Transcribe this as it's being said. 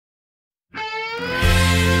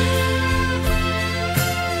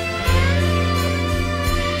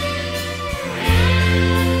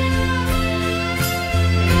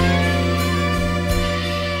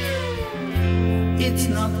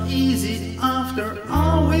after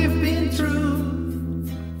all we've been through.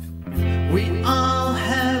 We all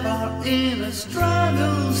have our inner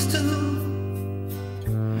struggles too.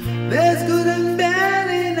 There's good and bad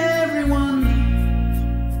in everyone,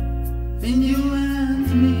 in you and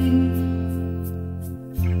me.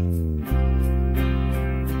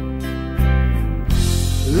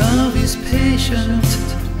 Love is patient,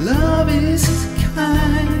 love is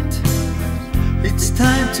kind. It's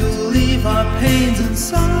time to leave our pains and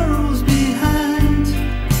sorrows behind.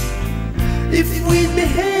 If we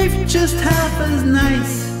behave just half as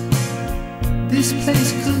nice, this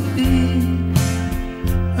place could be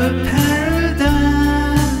a paradise.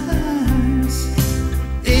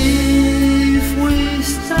 If we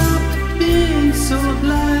stopped being so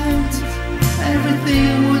blind,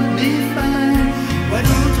 everything would be fine. Why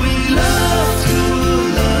don't we love to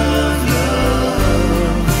love,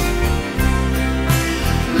 love?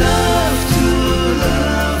 Love to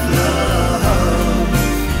love, love.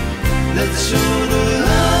 Let's show the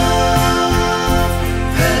love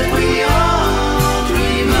that we all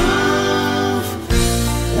dream of.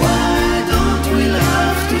 Why don't we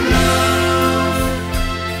love to love?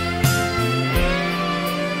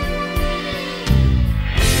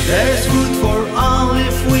 There's food